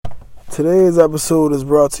Today's episode is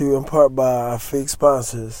brought to you in part by our fake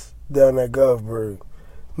sponsors down at Govberg.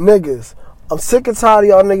 Niggas, I'm sick and tired of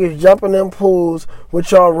y'all niggas jumping in pools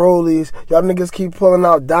with y'all rollies. Y'all niggas keep pulling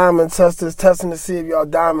out diamond testers, testing to see if y'all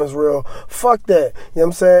diamond's real. Fuck that. You know what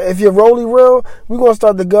I'm saying? If your rollie real, we gonna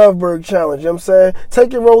start the Govberg challenge. You know what I'm saying?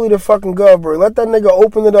 Take your rollie to fucking Govberg. Let that nigga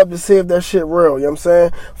open it up to see if that shit real. You know what I'm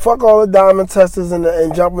saying? Fuck all the diamond testers and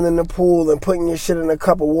jumping in the pool and putting your shit in a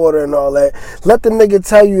cup of water and all that. Let the nigga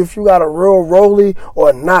tell you if you got a real rollie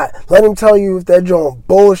or not. Let him tell you if that joint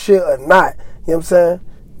bullshit or not. You know what I'm saying?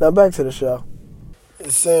 Now back to the show.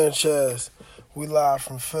 It's Sanchez. We live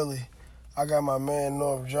from Philly. I got my man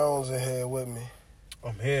North Jones in here with me.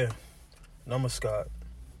 I'm here. Namaskar.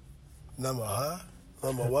 Number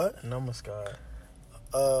what? Namaskar.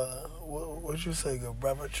 What you say, good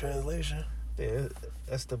brother? Translation? Yeah,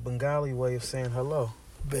 that's the Bengali way of saying hello.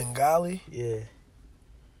 Bengali? Yeah.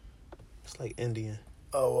 It's like Indian.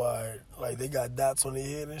 Oh, alright. Like they got dots on their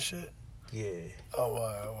head and shit? Yeah. Oh,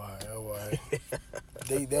 alright.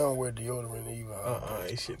 They don't wear deodorant either.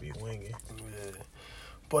 It should be winging. Yeah.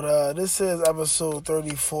 But this is episode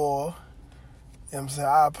 34. You know what I'm saying?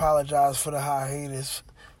 I apologize for the hiatus.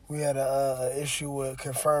 We had an issue with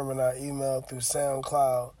confirming our email through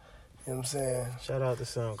SoundCloud. You know what I'm saying? Shout out to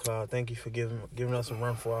SoundCloud. Thank you for giving us a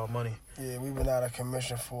run for our money. Yeah, we've been out of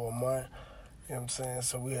commission for a month. You know what I'm saying?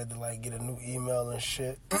 So we had to get a new email and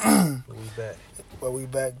shit. We back. But we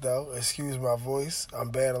back though. Excuse my voice. I'm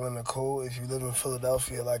battling the cold. If you live in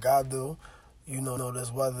Philadelphia like I do, you know this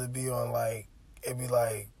weather be on it be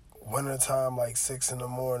wintertime 6 in the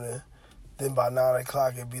morning. Then by 9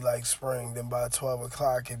 o'clock it'd be spring. Then by 12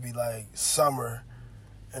 o'clock it'd be summer.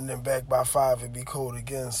 And then back by 5 it'd be cold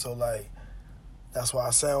again. So that's why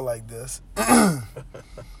I sound like this. But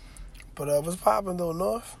what's popping though,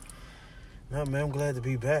 North? No, man, I'm glad to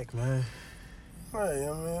be back, man. Right,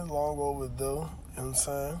 I mean, long overdue. You know what I'm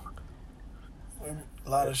saying? A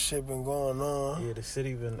lot of shit been going on. Yeah, the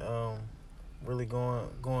city been really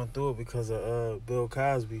going through it because of Bill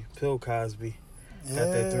Cosby. Got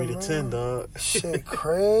that 3 to 10, dog. Shit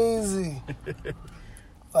crazy.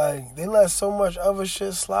 They let so much other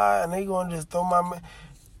shit slide, and they gonna just throw my man.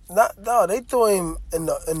 They threw him in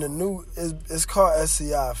the new. It's called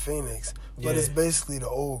SCI Phoenix, but it's basically the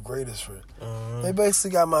old Greatestford. They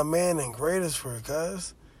basically got my man in Greatestford,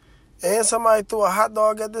 cuz. And somebody threw a hot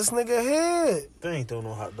dog at this nigga head. They ain't throw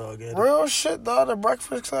no hot dog at him. Real shit, dog. The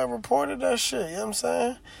Breakfast Club reported that shit. You know what I'm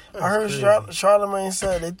saying? That's I heard crazy. Charlamagne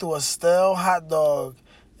said they threw a stale hot dog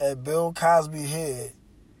at Bill Cosby's head,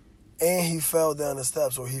 and he fell down the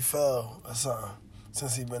steps, or he fell or something,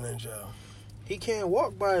 since he been in jail. He can't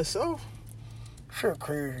walk by himself. Shit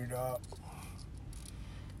crazy, dog.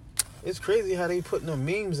 It's crazy how they putting them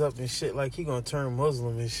memes up and shit like he gonna turn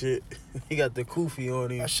Muslim and shit. He got the kufi on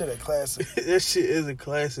him. That shit a classic. That shit is a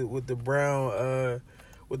classic with the brown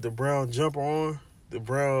jumper on, the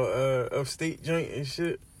brown upstate joint and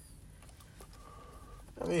shit.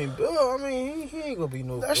 I mean, Bill, he ain't gonna be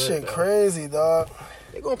no That threat, shit dog. crazy, dog.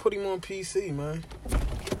 They gonna put him on PC, man.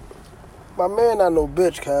 My man not no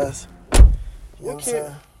bitch, cuz. You know what I'm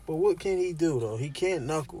saying? But what can he do though? He can't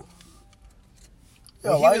knuckle.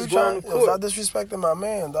 Yo, When why he you was going trying to to court, stop disrespecting my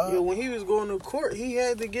man, dog? yeah, when he was going to court, he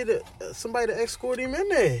had to get somebody to escort him in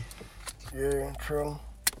there. Yeah, true.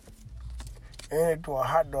 And they threw a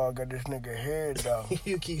hot dog at this nigga head, though.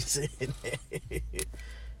 You keep saying that.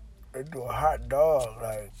 They threw a hot dog,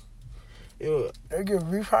 Yo, They give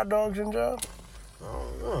beef hot dogs in jail? I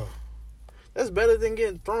don't know. That's better than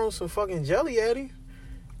getting thrown some fucking jelly at him.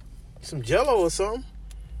 Some Jello or something.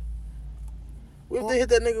 What if they hit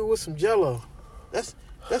that nigga with some Jello? That's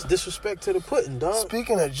disrespect to the pudding, dog.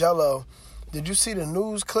 Speaking of Jello, did you see the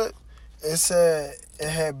news clip? It said it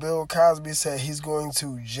had Bill Cosby said he's going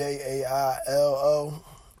to JAILO.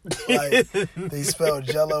 They spelled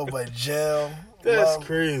Jello, but jail. That's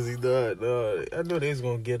crazy, dog. I know they was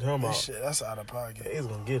gonna get him out. Shit, that's out of pocket. They was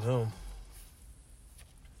gonna get him.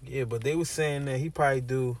 Yeah, but they was saying that he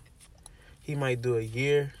might do a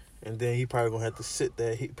year, and then he probably gonna have to sit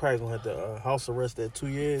there. He probably gonna have to house arrest that 2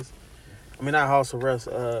 years. I mean, not house arrest.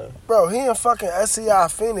 Bro, he in fucking SCI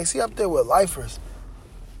Phoenix. He up there with lifers.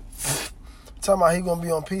 Talking about he gonna be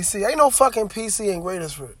on PC. Ain't no fucking PC in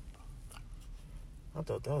Greatestford. I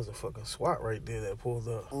thought that was a fucking SWAT right there that pulled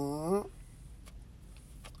up. Mm-hmm.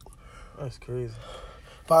 That's crazy.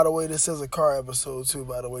 By the way, this is a car episode too.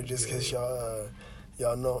 By the way, just in case y'all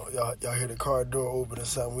know, y'all hear the car door open or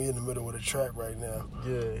something. We in the middle of the trap right now. Yeah.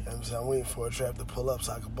 You know what I'm saying? I'm waiting for a trap to pull up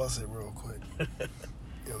so I can bust it real quick. You know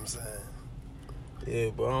what I'm saying?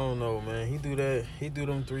 Yeah, but I don't know, man. He do that. He do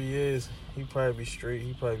them 3 years. He probably be straight.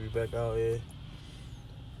 He probably be back out here.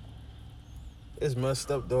 It's messed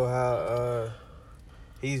up though how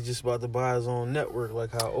he's just about to buy his own network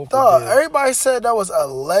like how Oprah Dog, did. everybody said that was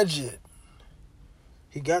alleged.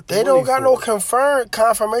 He got the They money don't got for no it.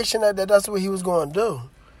 confirmation that that's what he was going to do.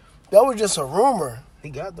 That was just a rumor. He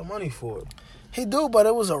got the money for it. He do, but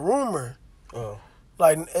it was a rumor. Oh,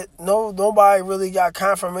 Like nobody really got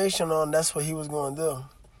confirmation on that's what he was going to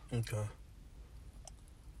do. okay.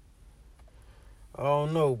 I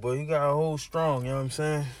don't know, but he got to hold strong, you know what I'm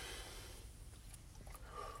saying?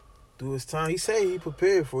 Do his time. He said he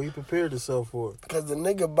prepared for it. He prepared himself for it. Because the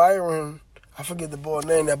nigga Byron, I forget the boy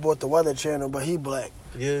name that bought the Weather Channel, but he black.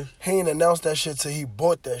 Yeah. He ain't announced that shit till he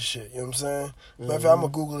bought that shit. You know what I'm saying? Matter of fact, I'm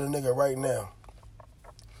going to Google the nigga right now.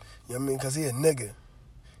 You know what I mean? Because he a nigga. You know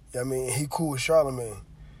what I mean? He cool with Charlamagne.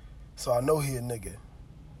 So I know he a nigga.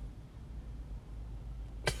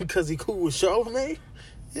 Because he cool with Charlamagne?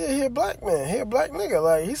 Yeah, he a black man. He a black nigga.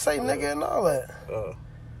 Like, he say nigga and all that.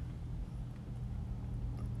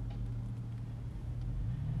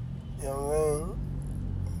 You know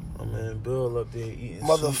what I mean? My man Bill up there eating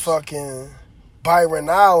Motherfucking Byron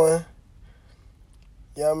Allen.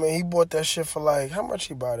 You know what I mean? He bought that shit for like, how much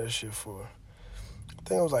he bought that shit for? I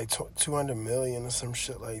think it was like $200 million or some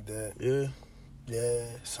shit like that. Yeah. Yeah,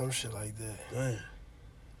 some shit like that. Damn. You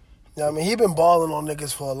know what I mean? He been balling on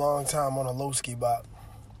niggas for a long time on a low ski bop.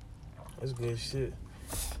 That's good shit. You know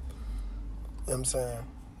what I'm saying?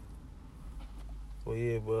 Well,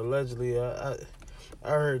 yeah, but allegedly, I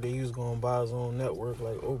heard that he was going to buy his own network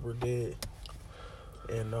like Oprah did.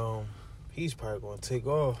 And he's probably going to take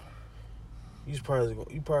off. You probably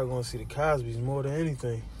going to see the Cosbys more than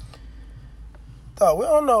anything. Dog, we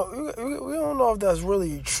don't know. We don't know if that's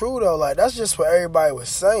really true though. Like that's just what everybody was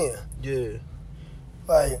saying. Yeah.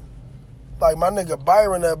 Like my nigga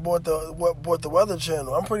Byron that bought the Weather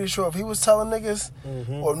Channel. I'm pretty sure if he was telling niggas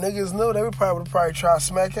or niggas knew, they would probably try to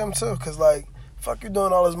smack him too. Cause like, fuck you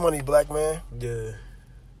doing all this money, black man. Yeah.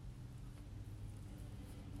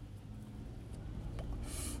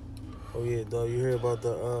 Oh yeah, dog. You hear about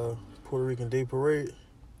the Puerto Rican Day Parade?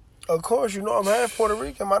 Of course, you know I'm half Puerto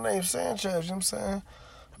Rican. My name's Sanchez, you know what I'm saying?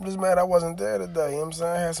 I'm just mad I wasn't there today, you know what I'm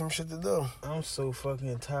saying? I had some shit to do. I'm so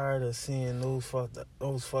fucking tired of seeing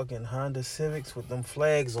those fucking Honda Civics with them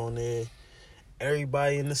flags on there.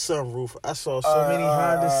 Everybody in the sunroof. I saw so many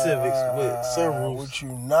Honda Civics with sunroofs. What you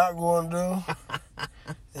not gonna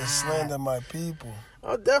do is slander my people.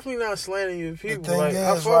 I'm definitely not slandering your people. The thing like,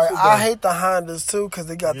 is, right, I hate the Hondas too because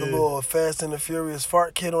they got the little Fast and the Furious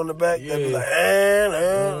fart kit on the back. They be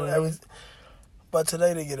like, but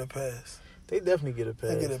today they get a pass. They definitely get a pass.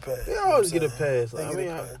 They get a pass. They always get a pass.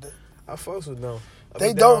 I fucks with them.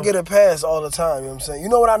 They don't get a pass all the time, you know what I'm saying? You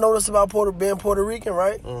know what I noticed about being Puerto Rican,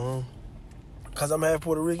 right? Because I'm half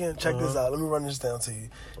Puerto Rican. Check this out. Let me run this down to you.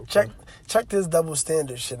 Okay. Check this double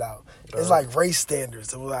standard shit out. It's like race standards,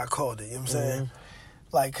 is what I called it, you know what I'm saying?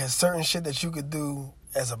 Like, cause certain shit that you could do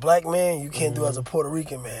as a black man, you can't do as a Puerto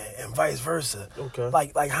Rican man, and vice versa. Okay.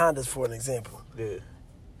 Like Hondas, for an example. Yeah.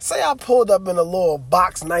 Say I pulled up in a little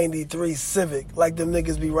box 93 Civic, like them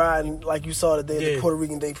niggas be riding, like you saw today at the Puerto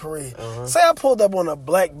Rican Day Parade. Say I pulled up on a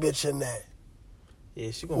black bitch in that.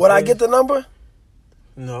 Yeah, she gonna. Would I get the number?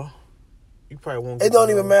 No. You probably won't. It don't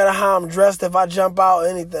even matter how I'm dressed if I jump out or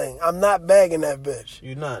anything. I'm not bagging that bitch.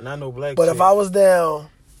 You're not no black. But if I was down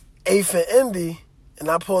 8th and Indy, and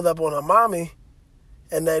I pulled up on her mommy,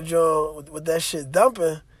 and that joint with that shit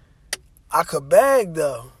dumping, I could bag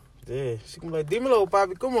though. Yeah, she gonna be like, "Dímelo,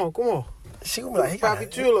 papi, come on." She gonna be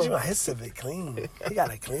like, his Civic clean. He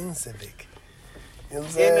got a clean Civic. You know what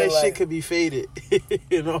I'm saying? And that shit could be faded.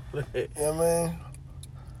 You know that. You know what I mean?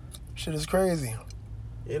 Shit is crazy.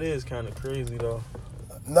 It is kind of crazy though.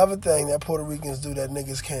 Another thing that Puerto Ricans do that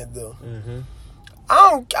niggas can't do.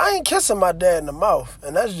 I ain't kissing my dad in the mouth,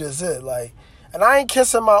 and that's just it. Like. And I ain't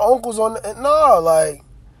kissing my uncles on like,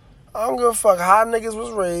 I don't give a fuck how niggas was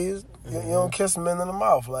raised. You don't kiss men in the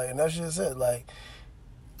mouth, like, and that's just it. Like,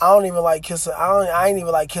 I don't even like kissing. I ain't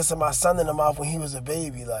even like kissing my son in the mouth when he was a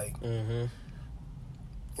baby, like. You know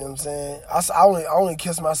what I'm saying? I only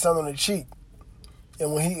kiss my son on the cheek,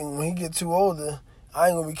 and when he get too older, I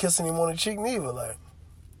ain't gonna be kissing him on the cheek neither, like.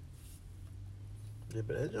 Yeah,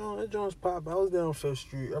 but that joint's pop. I was down Fifth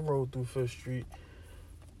Street. I rode through Fifth Street.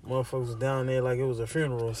 Motherfuckers was down there like it was a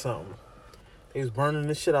funeral or something. They was burning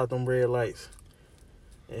the shit out them red lights.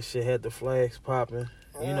 And shit had the flags popping.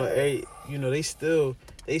 You know, they still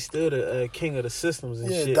the king of the systems and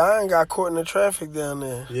shit. Yeah, Diane got caught in the traffic down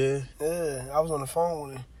there. Yeah? Yeah, I was on the phone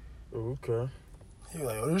with him. Oh, okay. He was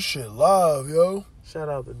like, oh, this shit live, yo. Shout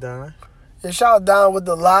out to Don. Yeah, shout out Don with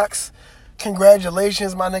the locks.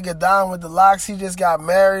 Congratulations, my nigga Don with the locks. He just got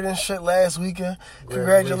married and shit last weekend.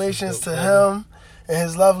 Congratulations to him and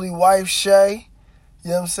his lovely wife, Shay. You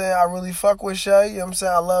know what I'm saying? I really fuck with Shay. You know what I'm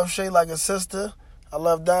saying? I love Shay like a sister. I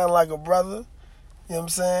love Don like a brother. You know what I'm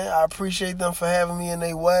saying? I appreciate them for having me in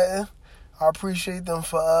their wedding. I appreciate them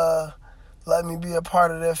for letting me be a part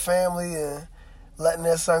of their family and letting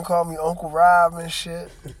their son call me Uncle Rob and shit.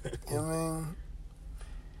 You know what I mean?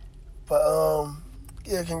 But,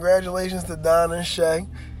 yeah, congratulations to Don and Shay. You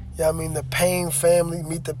know what I mean? The Payne family,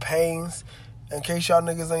 meet the Paynes. In case y'all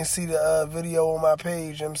niggas ain't see the video on my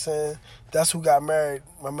page, you know what I'm saying? That's who got married.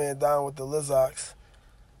 My man Don with the Lizox.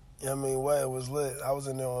 You know what I mean? Well, it was lit. I was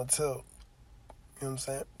in there on tilt. You know what I'm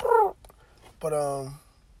saying? But,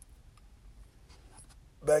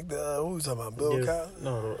 back to, who was talking about? Bill Cosby?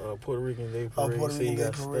 No, the Puerto Rican Day Parade. Puerto Rican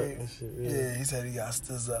Day Parade. Shit, yeah, he said he got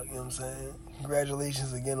stood up, you know what I'm saying?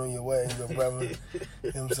 Congratulations again on your wedding, good brother. You know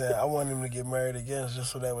what I'm saying? I want him to get married again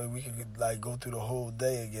just so that way we could, like, go through the whole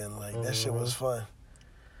day again. Like, that shit was fun.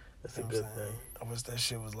 That's a good thing. I wish that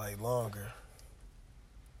shit was, like, longer.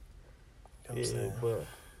 You know what I'm saying? But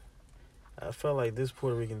I felt like this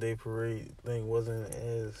Puerto Rican Day Parade thing wasn't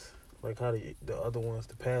as, like, how the other ones,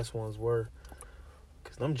 the past ones were.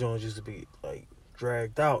 Because them joints used to be, like,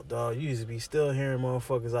 dragged out, dog. You used to be still hearing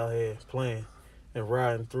motherfuckers out here playing and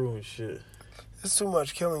riding through and shit. There's too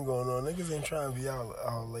much killing going on. Niggas ain't trying to be out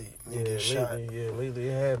late and get shot. Lately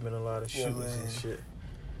it have been a lot of shootings and shit.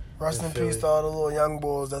 Rest in peace to all the little young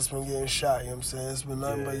boys that's been getting shot, you know what I'm saying? It's been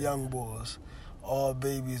nothing but young boys. All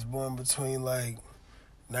babies born between, like,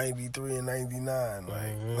 93 and 99,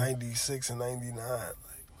 like, 96 and 99. Like,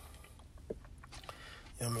 you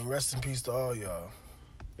know what I mean? Rest in peace to all y'all.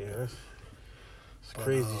 Yeah, it's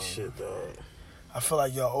crazy shit, dog. I feel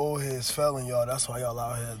like y'all old heads failing y'all. That's why y'all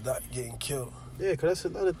out here not getting killed. Yeah, because that's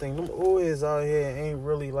another thing. Them old heads out here ain't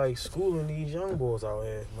really, like, schooling these young boys out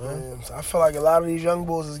here, man. Yeah, so I feel like a lot of these young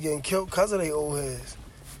boys is getting killed because of their old heads.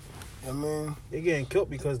 You know what I mean? They getting killed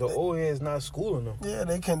because the old heads not schooling them. Yeah,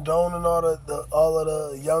 they condoning all of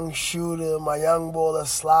the young shooter, my young boy that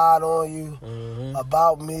slide on you,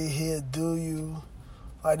 about me, he'll do you.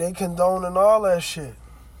 Like, they condoning all that shit.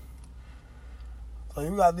 So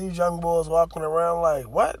you got these young boys walking around like,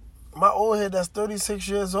 what? My old head that's 36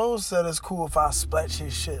 years old said it's cool if I splat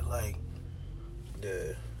his shit. Like,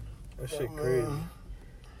 yeah, that shit crazy.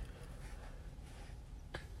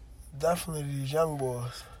 Definitely these young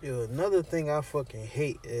boys. Yo, another thing I fucking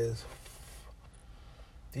hate is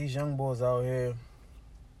these young boys out here.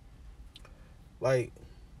 Like,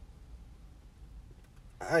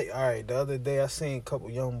 alright, the other day I seen a couple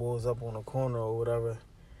young boys up on the corner or whatever.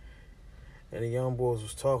 And the young boys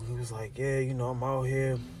was talking. He was like, yeah, you know, I'm out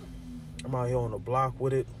here on the block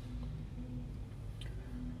with it.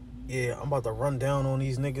 Yeah, I'm about to run down on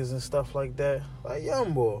these niggas and stuff like that. Like,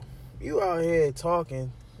 young boy, you out here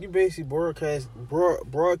talking. You basically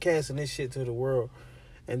broadcasting this shit to the world.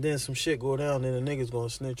 And then some shit go down and the niggas gonna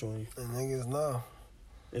snitch on you. The niggas know.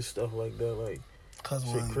 And stuff like that, like, Cause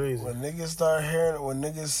crazy. When niggas start hearing it, when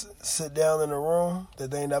niggas sit down in a room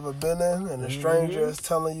that they ain't never been in, and a stranger is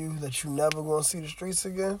telling you that you never gonna see the streets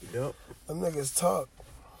again, them niggas talk.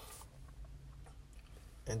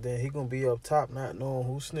 And then he gonna be up top not knowing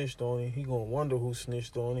who snitched on him. He gonna wonder who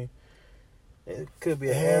snitched on him. It could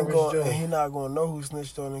be an average joke. And he not gonna know who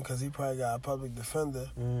snitched on him because he probably got a public defender.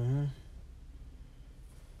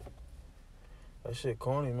 That shit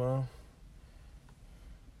corny, man.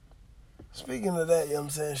 Speaking of that, you know what I'm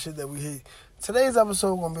saying, shit that we hate. Today's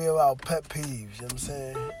episode gonna be about pet peeves, you know what I'm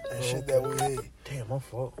saying? And shit that we hate. Damn, my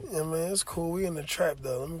fault. Yeah, man, it's cool. We in the trap,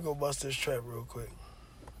 though. Let me go bust this trap real quick.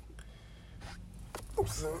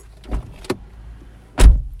 Oops.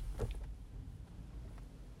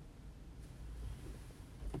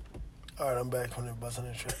 Alright, I'm back from the busting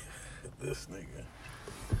the trap. This nigga.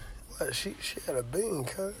 What? She had a bean,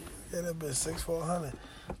 cuz. Yeah, that bitch 6'4",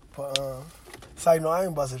 But, it's like, no, I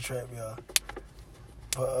ain't busting trap, y'all.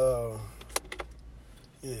 But,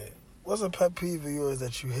 yeah. What's a pet peeve of yours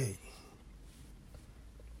that you hate?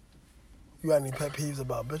 You got any pet peeves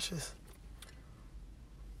about bitches?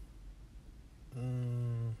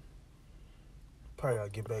 Probably gotta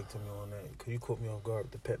get back to me on that. Cause you caught me off guard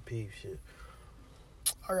with the pet peeve shit.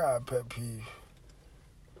 I got a pet peeve.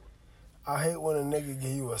 I hate when a nigga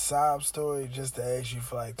give you a sob story just to ask you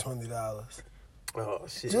for like $20. Oh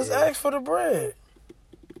shit. Just ask for the bread.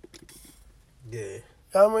 Yeah. You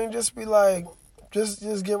know what I mean? Just be like,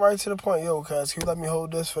 just get right to the point. Yo, cuz, can you let me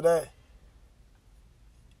hold this for that?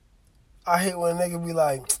 I hate when a nigga be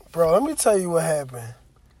like, bro, let me tell you what happened.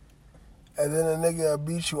 And then a nigga will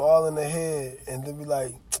beat you all in the head and then be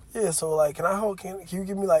like, yeah, so like, can you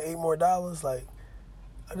give me like $8 more? Like,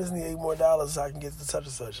 I just need $8 more so I can get to such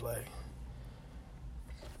and such. Like,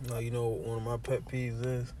 No, you know what one of my pet peeves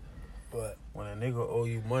is? what? When a nigga owe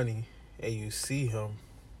you money and you see him,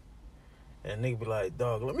 and a nigga be like,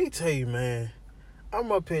 dog, let me tell you, man,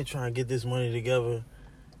 I'm up here trying to get this money together.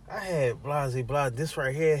 I had blah, this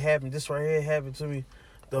right here happened to me.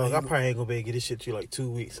 Dog, I probably ain't gonna be able to get this shit to you like 2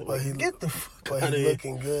 weeks. I'm like, get the fuck out of here. But he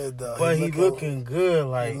looking good, though. But he looking good,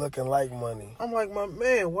 like. He looking like money. I'm like, my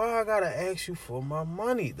man, why I gotta ask you for my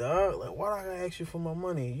money, dog? Like, why I gotta ask you for my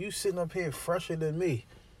money? You sitting up here fresher than me.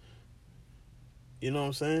 You know what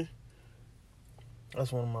I'm saying?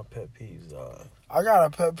 That's one of my pet peeves, dog. I got a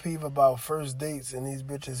pet peeve about first dates and these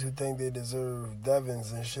bitches who think they deserve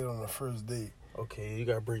Devins and shit on the first date. Okay, you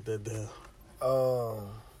gotta break that down.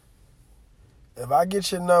 If I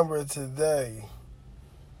get your number today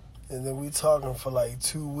and then we talking for like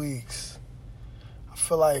 2 weeks, I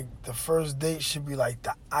feel like the first date should be like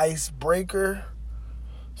the icebreaker.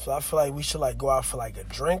 So I feel like we should like go out for like a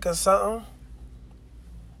drink or something.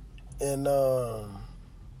 And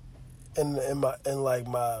in like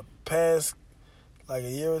my past, like a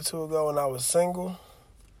year or two ago when I was single,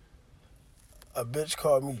 a bitch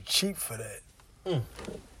called me cheap for that.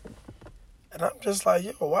 And I'm just like,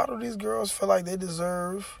 yo, why do these girls feel like they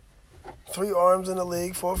deserve 3 arms in the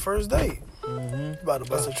league for a first date? You about to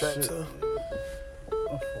bust a trap too?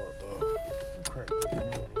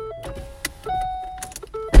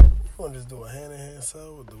 You want to just do a hand-in-hand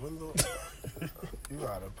sell with the window? You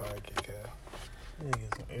out of pocket, Cal. Yeah,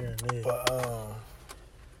 get some air in there. But,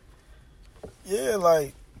 yeah,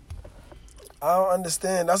 like, I don't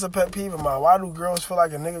understand. That's a pet peeve of mine. Why do girls feel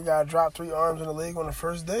like a nigga got to drop 3 arms in the league on the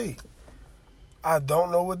first date? I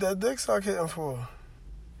don't know what that dick suck hitting for.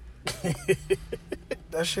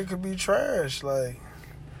 That shit could be trash. Like,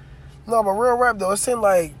 no, but real rap though, it seems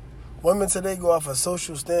like women today go off of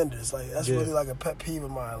social standards. Like, that's really like a pet peeve of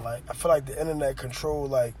mine. Like, I feel like the internet control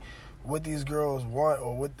like what these girls want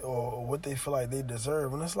or what they feel like they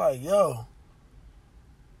deserve, and it's like, yo,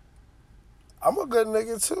 I'm a good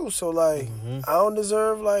nigga too, so like I don't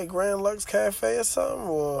deserve like Grand Lux Cafe or something,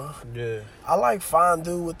 or I like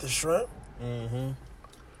fondue with the shrimp. I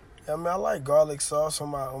mean, I like garlic sauce on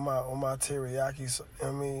my teriyaki.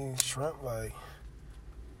 Shrimp. Like,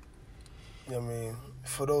 you know what I mean,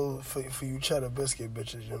 for you cheddar biscuit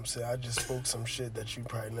bitches, you know what I'm saying. I just spoke some shit that you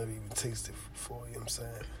probably never even tasted before. You know what I'm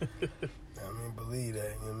saying. You know what I mean, believe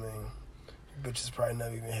that. You know what I mean. Bitches probably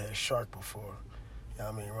never even had shark before. You know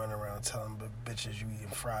what I mean, running around telling bitches you eating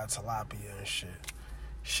fried tilapia and shit.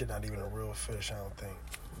 Shit, not even a real fish. I don't think.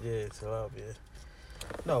 Yeah, tilapia.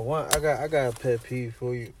 No, I got a pet peeve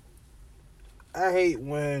for you. I hate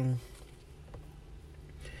when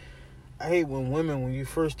women, when you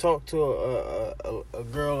first talk to a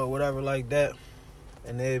girl or whatever like that,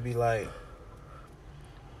 and they'd be like,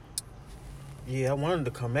 yeah, I wanted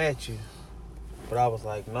to come at you, but I was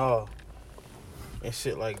like, nah, and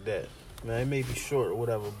shit like that. Man, it may be short or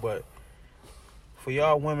whatever, but for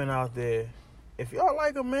y'all women out there, if y'all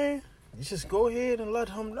like a man, you just go ahead and let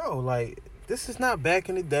him know. Like, this is not back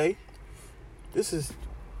in the day. This is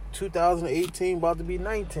 2018, about to be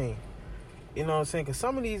 19. You know what I'm saying? Because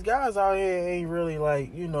some of these guys out here ain't really,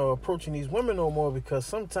 like, you know, approaching these women no more, because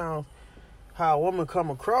sometimes how a woman come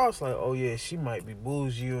across, like, oh, yeah, she might be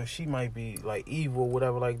bougie or she might be, like, evil or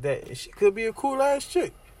whatever like that. And she could be a cool-ass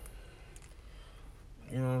chick.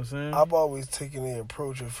 You know what I'm saying? I've always taken the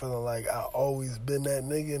approach of feeling like I always been that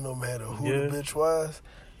nigga no matter who the bitch was.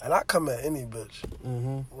 And I come at any bitch.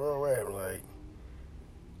 Real rap, like,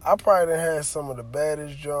 I probably done had some of the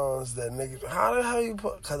baddest Johns that niggas, how the hell you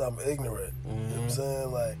put, because I'm ignorant. You know what I'm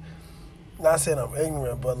saying? Like, not saying I'm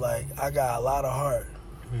ignorant, but like, I got a lot of heart.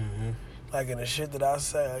 Like, in the shit that I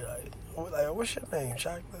say, like what's your name,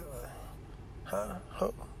 Chocolate? Like, huh?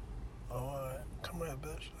 Who? Oh, all right. Come here,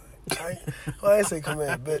 bitch. I ain't say come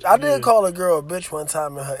here, bitch. I did call a girl a bitch one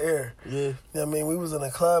time in her ear. Yeah. You know what I mean? We was in a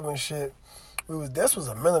club and shit. This was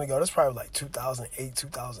a minute ago. This probably like 2008,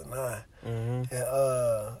 2009. And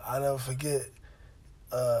I never forget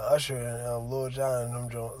Usher and Lil Jon and them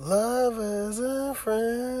joints. Lovers and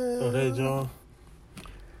friends. Oh, that John?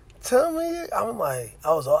 Tell me. I'm like,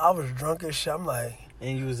 I was drunk as shit. I'm like.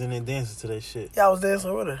 And you was in there dancing to that shit. Yeah, I was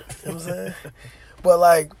dancing with her. You know what I'm saying? But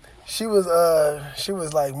like, she was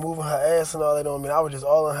like moving her ass and all that on me. I was just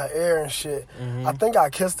all in her ear and shit. I think I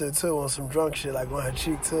kissed her too on some drunk shit, like on her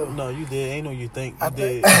cheek too. No, you did. Ain't no you think. You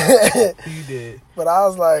did. You did. But I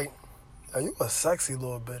was like, oh, you a sexy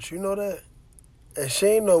little bitch. You know that? And she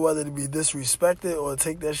ain't know whether to be disrespected or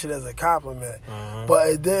take that shit as a compliment. But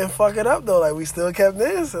it didn't fuck it up, though. Like, we still kept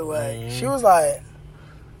dancing. Like, she was like,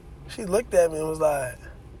 she looked at me and was like,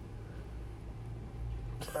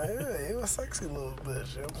 yeah, you a sexy little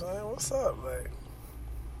bitch. You know what I'm saying? What's up? Like,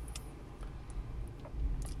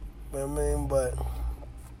 you know what I mean? But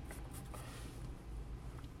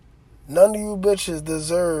none of you bitches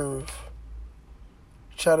deserve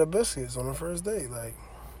cheddar biscuits on the first date. Like,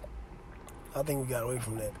 I think we got away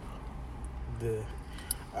from that. Yeah.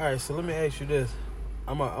 All right, so let me ask you this.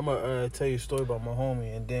 I'm gonna tell you a story about my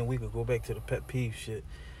homie, and then we could go back to the pet peeve shit.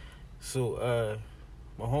 So,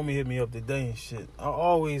 my homie hit me up today and shit. I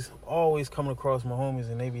always coming across my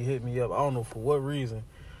homies and they be hitting me up. I don't know for what reason,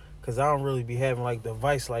 cause I don't really be having like the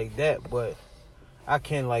vice like that, but I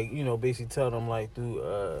can like, you know, basically tell them like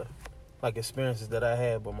through like experiences that I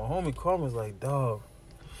had. But my homie called me, was like, dog,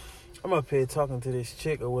 I'm up here talking to this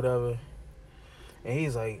chick or whatever, and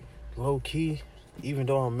he's like, low key, even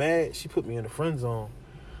though I'm mad, she put me in the friend zone,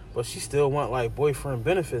 but she still want like boyfriend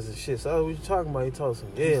benefits and shit. So what you talking about? He told some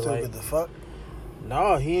yeah, like what the fuck?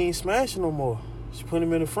 Nah, he ain't smashing no more. She put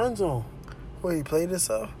him in the friend zone. What, he played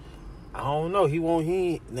himself? I don't know. He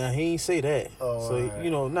ain't say that. Oh, so right.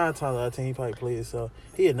 you know, 9 times out of 10 he probably played himself.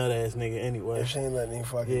 He a nut ass nigga anyway. If she ain't letting him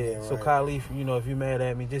fucking yeah. get So right. Khalif, you know, if you mad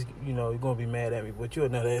at me, just you're gonna be mad at me. But you a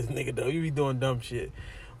nut ass nigga though. You be doing dumb shit.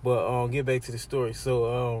 But get back to the story.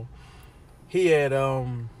 So he had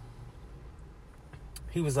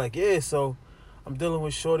he was like, yeah. So I'm dealing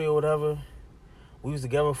with shorty or whatever. We was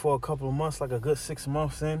together for a couple of months, like a good 6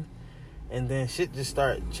 months in. And then shit just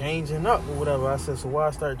started changing up or whatever. I said, so why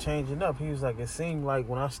I start changing up? He was like, it seemed like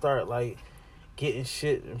when I start like getting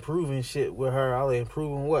shit, improving shit with her, I like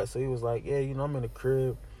improving what? So he was like, yeah, you know, I'm in the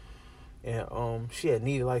crib. And she had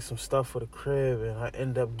needed like some stuff for the crib and I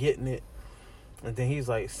ended up getting it. And then he's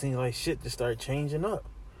like, seemed like shit just started changing up.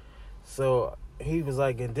 So he was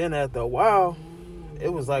like, and then after a while,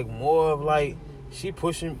 it was like more of like, she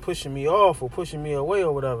pushing me off or pushing me away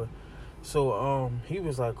or whatever. So he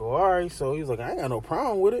was like, oh, all right. So he was like, I ain't got no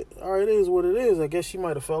problem with it. All right, it is what it is. I guess she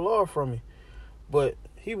might have fell off from me. But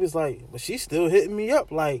he was like, but she's still hitting me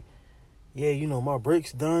up like, yeah, you know, my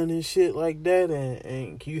brakes done and shit like that.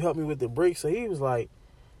 And can you help me with the brakes? So he was like,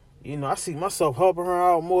 you know, I see myself helping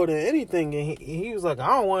her out more than anything. And he was like, I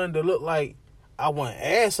don't want it to look like I want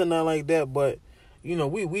ass or nothing like that. But, you know,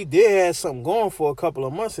 we did have something going for a couple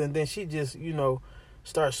of months. And then she just, you know,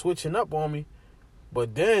 start switching up on me.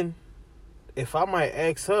 But then if I might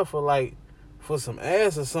ask her for some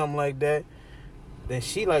ass or something like that, then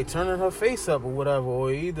she like turning her face up or whatever.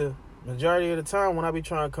 Or either majority of the time when I be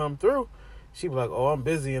trying to come through, she be like, oh, I'm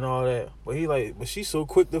busy and all that. But she's so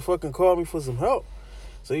quick to fucking call me for some help.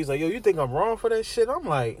 So he's like, yo, you think I'm wrong for that shit? I'm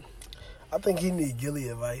like, I think he need Gilly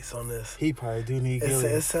advice on this. He probably do need Gilly.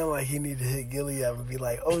 It sound like he need to hit Gilly up and be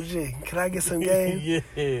like, OG, can I get some game? Yeah.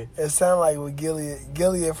 It sound like with Gilly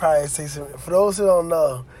would probably say some. For those who don't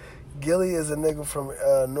know, Gilly is a nigga from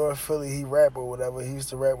North Philly. He rap or whatever. He used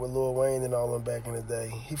to rap with Lil Wayne and all them back in the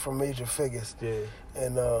day. He from Major Figures. Yeah.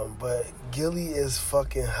 And but Gilly is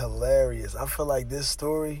fucking hilarious. I feel like this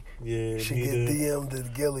story should get DM'd to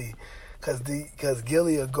Gilly. Cause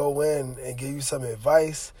Gilly will go in and give you some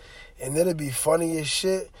advice, and it'll be funny as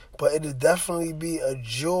shit, but it'll definitely be a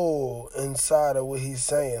jewel inside of what he's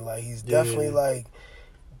saying. Like, he's definitely like,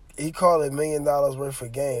 he called it $1 million worth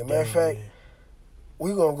of game. Matter of fact,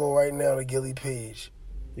 we gonna go right now to Gilly page.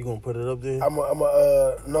 You gonna put it up there? I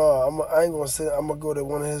ain't gonna say. I'm gonna go to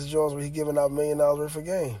one of his joints where he giving out $1 million worth of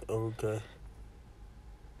game. Okay.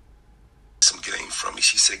 Some game from me.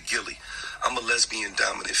 She said, Gilly, I'm a lesbian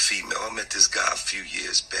dominant female. I met this guy a few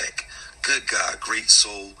years back. Good guy, great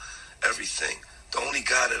soul, everything. The only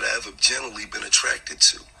guy that I ever generally been attracted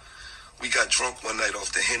to. We got drunk one night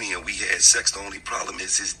off the Henny and we had sex. The only problem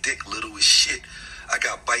is his dick little as shit. I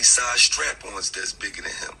got bite-sized strap-ons that's bigger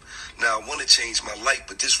than him. Now, I want to change my life,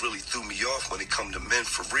 but this really threw me off when it come to men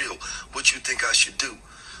for real. What you think I should do?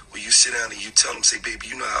 Well, you sit down and you tell them, say, baby,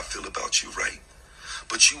 you know how I feel about you, right?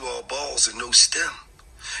 But you all balls and no stem.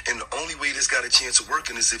 And the only way this got a chance of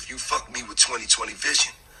working is if you fuck me with 20/20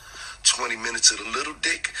 vision. 20 minutes of the little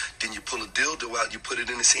dick, then you pull a dildo out, you put it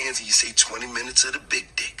in his hands, and you say 20 minutes of the big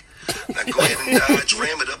dick. Now go ahead and dodge,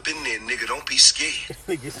 ram it up in there, nigga. Don't be scared.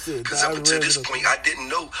 Because up until this point, I didn't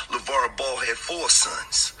know LeVar Ball had 4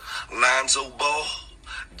 sons. Lonzo Ball,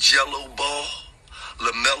 Jello Ball,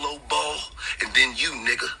 LaMelo Ball, and then you,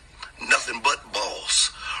 nigga. Nothing but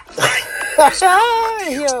balls. Right.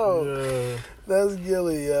 Yo. That's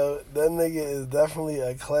Gilly, yo. That nigga is definitely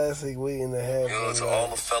a classic waiting to happen. Yo, to all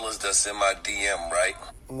the fellas that's in my DM, right?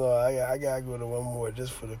 No, I gotta go to one more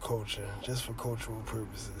just for the culture, just for cultural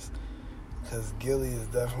purposes. Because Gilly is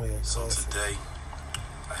definitely a So classic. today,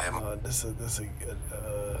 I have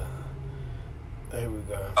here we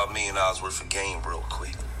go. $1 million worth of game real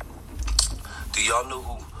quick. Do y'all know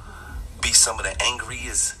who be some of the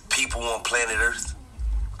angriest people on planet Earth?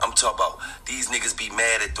 I'm talking about these niggas be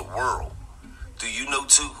mad at the world. Do you know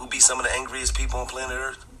too who be some of the angriest people on planet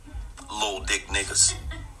Earth? Little dick niggas.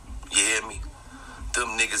 You hear me?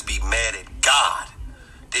 Them niggas be mad at God.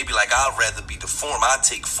 They be like, I'd rather be deformed. I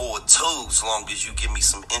take 4 toes long as you give me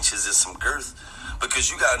some inches and some girth. Because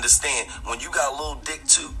you gotta understand, when you got a little dick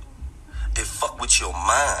too, it fuck with your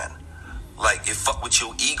mind. Like, it fuck with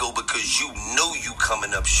your ego because you know you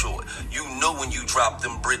coming up short. You know when you drop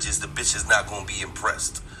them bridges, the bitch is not gonna be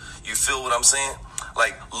impressed. You feel what I'm saying?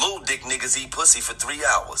 Like, little dick niggas eat pussy for 3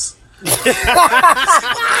 hours. Yeah. Make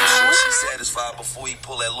sure she's satisfied before he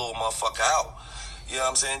pull that little motherfucker out. You know what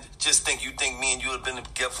I'm saying? Just think, you think me and you would have been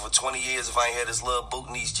together for 20 years if I ain't had this love boat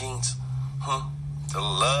in these jeans? Huh? The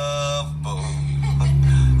love boat. You know what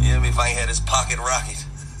I mean? If I ain't had this pocket rocket.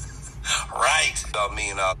 Right. $1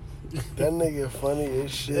 million. That nigga funny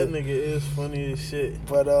as shit. That nigga is funny as shit.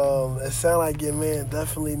 But it sound like your man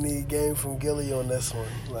definitely need game from Gilly on this one.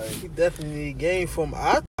 Like, He definitely need game from.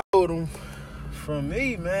 I told him, from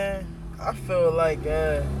me, man, I feel like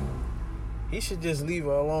he should just leave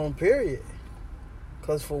her alone, period.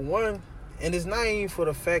 Because for one, and it's not even for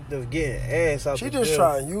the fact of getting ass out she the just jail.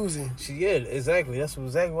 trying to use him. Yeah, exactly. That's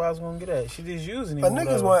exactly what I was going to get at. She just using him. But or niggas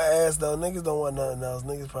whatever. want ass though. Niggas don't want nothing else.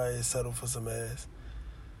 Niggas probably settle for some ass.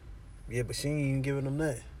 Yeah, but she ain't even giving them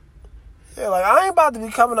that. Yeah, like I ain't about to be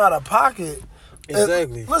coming out of pocket.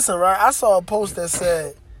 Exactly. Listen, right? I saw a post that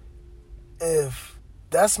said, "If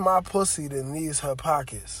that's my pussy, then these her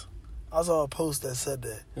pockets." I saw a post that said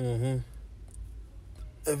that. Mm-hmm.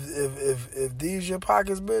 If these your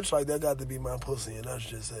pockets, bitch, like that got to be my pussy, and that's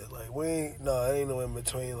just it. Like it ain't no in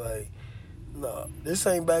between. Like, no, this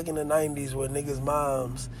ain't back in the '90s where niggas'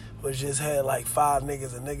 moms was just had like 5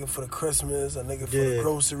 niggas, a nigga for the Christmas, a nigga for the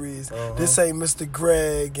groceries. Uh-huh. This ain't Mr.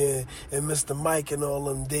 Greg and Mr. Mike and all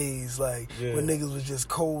them days, like when niggas was just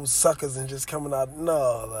cold suckers and just coming out.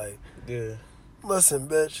 No, like, listen,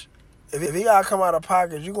 bitch, if he gotta come out of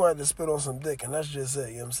pocket, you gonna have to spit on some dick, and that's just it.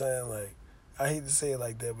 You know what I'm saying? Like, I hate to say it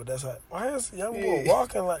like that, but that's how. Why is young boy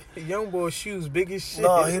walking like? Young boy shoes big as shit.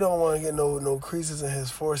 No, he don't want to get no creases in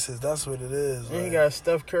his forces. That's what it is. And he got a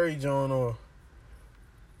Steph Curry joint on.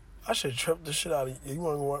 I should trip the shit out of you. You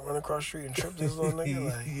want to run across the street and trip this little nigga?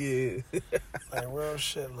 Like, Yeah. like real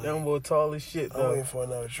shit. Like, Young boy tall as shit, I'm though. waiting for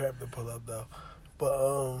another trap to pull up, though.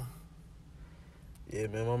 But, Yeah,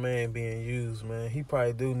 man, my man being used, man. He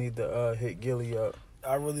probably do need to hit Gilly up.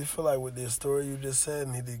 I really feel like with this story you just said,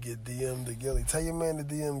 need to get DM to Gilly. Tell your man to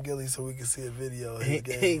DM Gilly so we can see a video of his He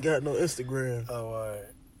game. ain't got no Instagram. Oh, all right.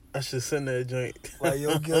 I should send that joint. Like,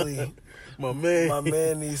 yo, Gilly, my man. my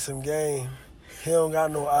man needs some game. He don't got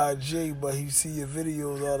no IG, but he see your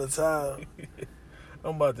videos all the time.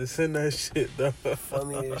 I'm about to send that shit, though.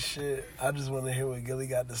 Funny as shit. I just want to hear what Gilly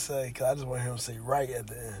got to say, because I just want to hear him say right at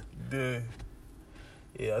the end. Dude.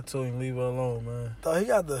 Yeah, I told him leave her alone, man. Though he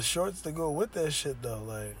got the shorts to go with that shit, though.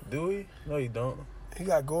 Like, Do he? No, he don't. he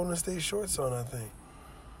got Golden State shorts on, I think.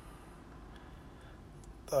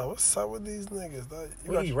 Though, what's up with these niggas? Though,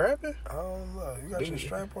 What, he rapping? I don't know. You got Dude. your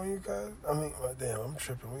strap on you, guys? I mean, damn, I'm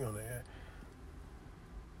tripping. We on the air.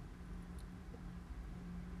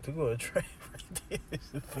 To go a trap right there.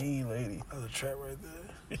 It's a fiend lady. That's a trap right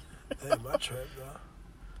there. Damn, my trap, though.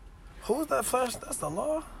 Who's that flash? That's the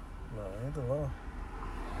law? No, ain't the law.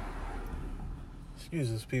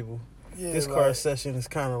 Excuse us, people. Yeah, This car session is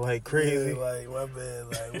kind of like crazy. Yeah, like, my bad.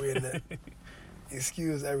 Like, we're in that.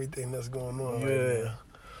 Excuse everything that's going on right Yeah. now.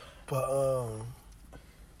 But,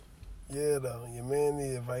 yeah, though, your man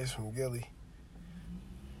need advice from Gilly.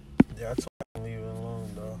 Yeah, I told him to leave it alone,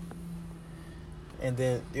 though. And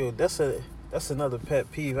then, yo, that's another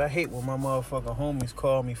pet peeve. I hate when my motherfucking homies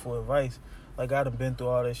call me for advice. Like, I done been through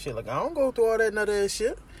all that shit. Like, I don't go through all that none of that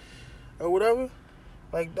shit. Or whatever.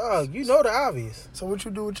 Like, dog, you know the obvious. So what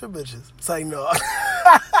you do with your bitches? It's like, no.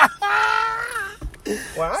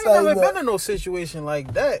 Well, I ain't So, never no. been in no situation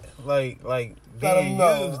like that. Like Let being 'em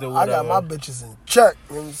know. used or I whatever. got my bitches in check.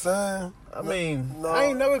 You know what I'm saying? I mean, No. I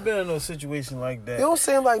ain't never been in no situation like that. You don't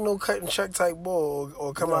seem like no cut and check type boy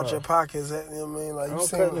or come out No. your pockets. You know what I mean? Like, I you don't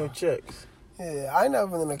seem cut like, no checks. yeah, I ain't never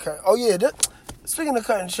been in a cut. Oh, yeah. Speaking of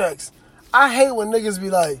cutting checks, I hate when niggas be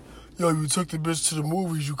like, yo, you took the bitch to the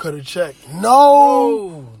movies, you cut a check.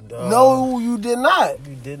 No. dog. No, you did not.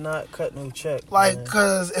 You did not cut no check. Like, man.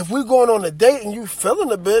 because if we going on a date and you feeling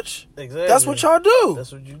the bitch, Exactly. that's what y'all do.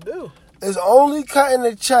 That's what you do. It's only cutting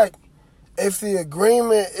the check if the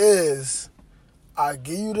agreement is, I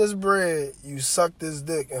give you this bread, you suck this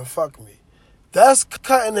dick and fuck me. That's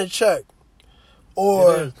cutting the check.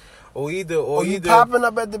 Or you popping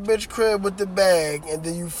up at the bitch crib with the bag and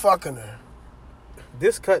then you fucking her.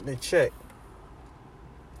 This cutting the check.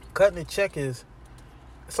 Cutting the check is,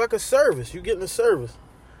 it's like a service. You getting a service.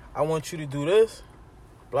 I want you to do this,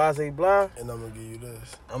 blah, blah. And I'm going to give you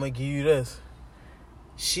this. I'm going to give you this.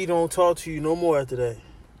 She don't talk to you no more after that.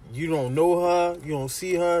 You don't know her. You don't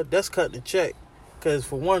see her. That's cutting the check. Because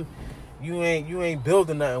for one, you ain't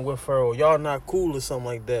building nothing with her, or y'all not cool or something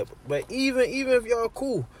like that. But even if y'all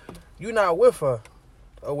cool, you not with her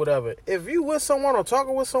or whatever. If you with someone or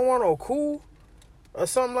talking with someone or cool or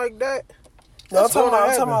something like that, no, I'm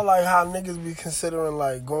talking about like how niggas be considering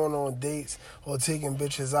like going on dates or taking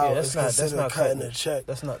bitches out. Yeah, that's not cutting the check.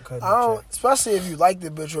 That's not cutting the check. Especially if you like the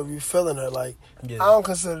bitch or if you feeling her. Like, yeah. I don't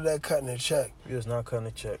consider that cutting the check. It's not cutting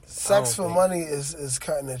the check. Sex for money is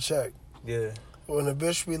cutting the check. Yeah. When a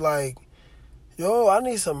bitch be like, yo, I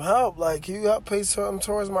need some help. Like, can you help pay something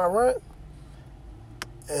towards my rent?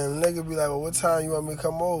 And the nigga be like, well, what time you want me to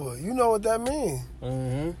come over? You know what that mean.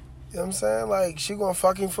 Mm-hmm. You know what I'm saying? Like, she gonna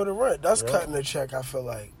fucking for the rent. That's cutting the check, I feel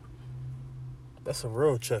like. That's a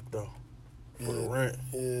real check, though. For the rent.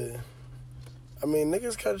 Yeah. I mean,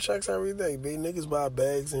 niggas cut checks every day, B. Niggas buy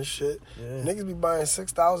bags and shit. Yeah. Niggas be buying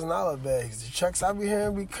 $6,000 bags. The checks I be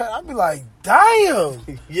hearing be cut. I be like, damn.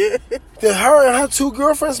 Yeah. Did her and her two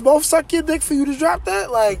girlfriends both suck your dick for you to drop that?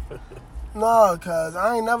 Like, nah, cuz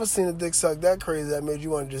I ain't never seen a dick suck that crazy that made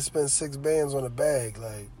you want to just spend $6 on a bag.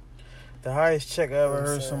 Like, the highest check I ever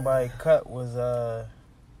heard somebody cut was, I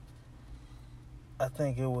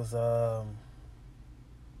think it was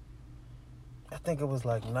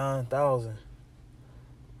like 9,000.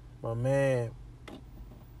 My man,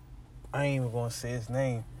 I ain't even gonna say his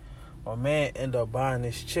name. My man ended up buying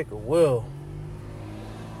this chick a wheel.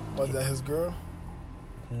 Was that his girl?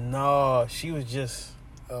 No, she was just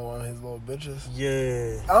one of his little bitches.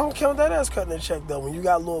 Yeah. I don't count that as cutting a check though. When you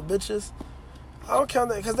got little bitches, I don't count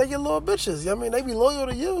that because they get little bitches. You know what I mean? They be loyal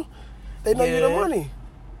to you. They know you the money.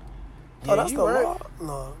 Yeah, oh, that's the right. law?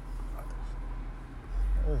 No.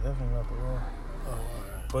 That was definitely not the law. Oh, all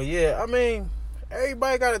right. But yeah, I mean,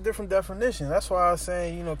 everybody got a different definition. That's why I was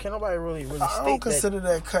saying, you know, can't nobody really state I don't consider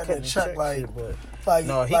that cutting a check like, shit, but like,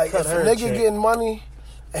 no, he like cut if her a nigga check. getting money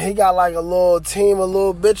and he got like a little team of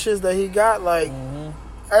little bitches that he got, like,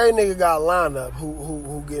 every nigga got a lineup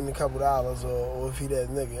who getting a couple dollars or if he that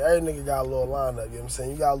nigga. Every nigga got a little lineup, you know what I'm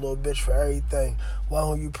saying? You got a little bitch for everything. One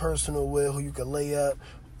who you personal with, who you can lay up,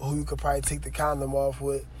 who you could probably take the condom off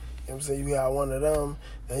with. You know what I'm saying? You got one of them.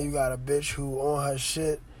 Then you got a bitch who on her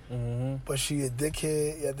shit, but she a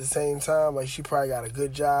dickhead at the same time. Like, she probably got a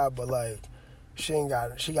good job, but like, she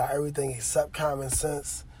got everything except common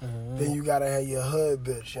sense. Then you gotta have your hood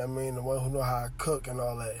bitch, you know what I mean? The one who know how to cook and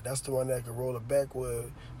all that. That's the one that can roll a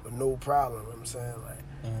backwood with no problem, you know what I'm saying?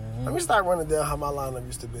 Like, let me start running down how my lineup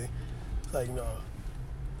used to be. Like, no.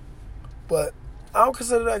 But I don't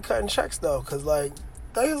consider that cutting checks though, cause like,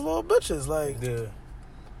 they is little bitches. Like, yeah.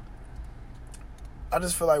 I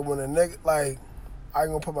just feel like when a nigga, like, I ain't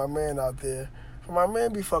gonna put my man out there. For my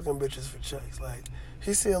man be fucking bitches for checks. Like,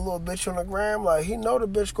 he see a little bitch on the gram, like, he know the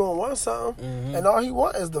bitch gonna want something, and all he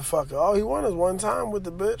want is the fucker. All he want is one time with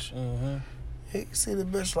the bitch. He see the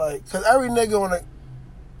bitch like, cause every nigga on the,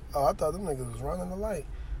 oh, I thought them niggas was running the light.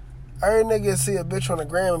 Every nigga see a bitch on the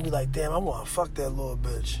gram and be like, damn, I wanna fuck that little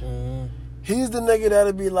bitch. He's the nigga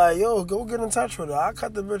that'll be like, yo, go get in touch with her. I'll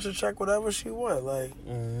cut the bitch a check, whatever she want. Like,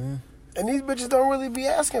 and these bitches don't really be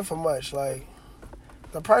asking for much. Like,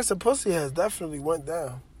 the price of pussy has definitely went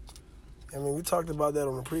down. I mean, we talked about that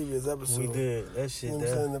on the previous episode. We did. That shit, you know what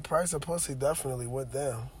I'm saying? The price of pussy definitely went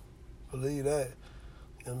down. Believe that.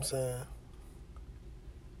 You know what I'm saying?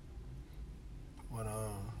 But,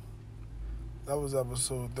 that was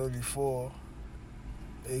episode 34,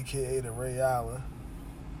 a.k.a. the Ray Allen.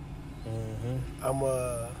 I'm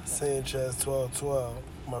Sanchez 1212,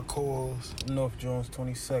 my co-host. North Jones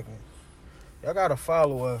 22nd. Y'all gotta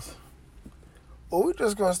follow us. Well, we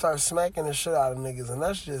just gonna start smacking the shit out of niggas, and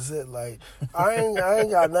that's just it. Like, I ain't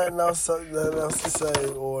got nothing else to say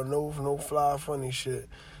or no fly funny shit.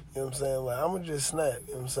 You know what I'm saying? Like, I'm gonna just snack.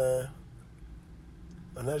 You know what I'm saying?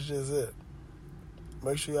 And that's just it.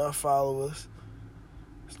 Make sure y'all follow us.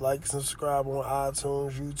 Just like and subscribe on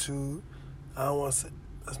iTunes, YouTube. I don't want to say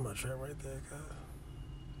that's my track right there, guys.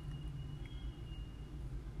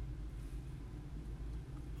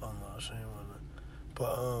 Oh no, she ain't want that.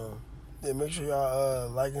 But yeah, make sure y'all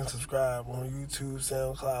like and subscribe on YouTube,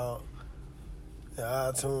 SoundCloud, and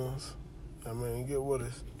iTunes. I mean, get with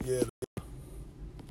us. Yeah.